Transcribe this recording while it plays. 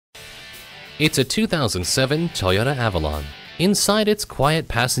It's a 2007 Toyota Avalon. Inside its quiet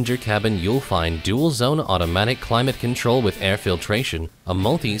passenger cabin, you'll find dual-zone automatic climate control with air filtration, a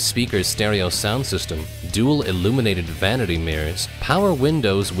multi-speaker stereo sound system, dual illuminated vanity mirrors, power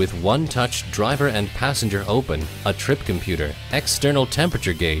windows with one-touch driver and passenger open, a trip computer, external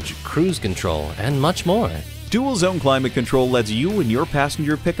temperature gauge, cruise control, and much more. Dual-zone climate control lets you and your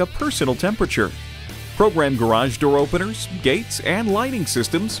passenger pick a personal temperature. Program garage door openers, gates, and lighting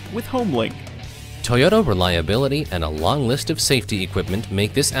systems with HomeLink. Toyota reliability and a long list of safety equipment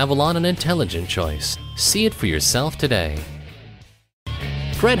make this Avalon an intelligent choice. See it for yourself today.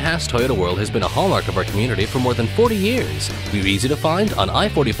 Fred Haas Toyota World has been a hallmark of our community for more than 40 years. We're easy to find on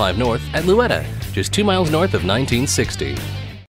I-45 North at Luetta, just 2 miles north of 1960.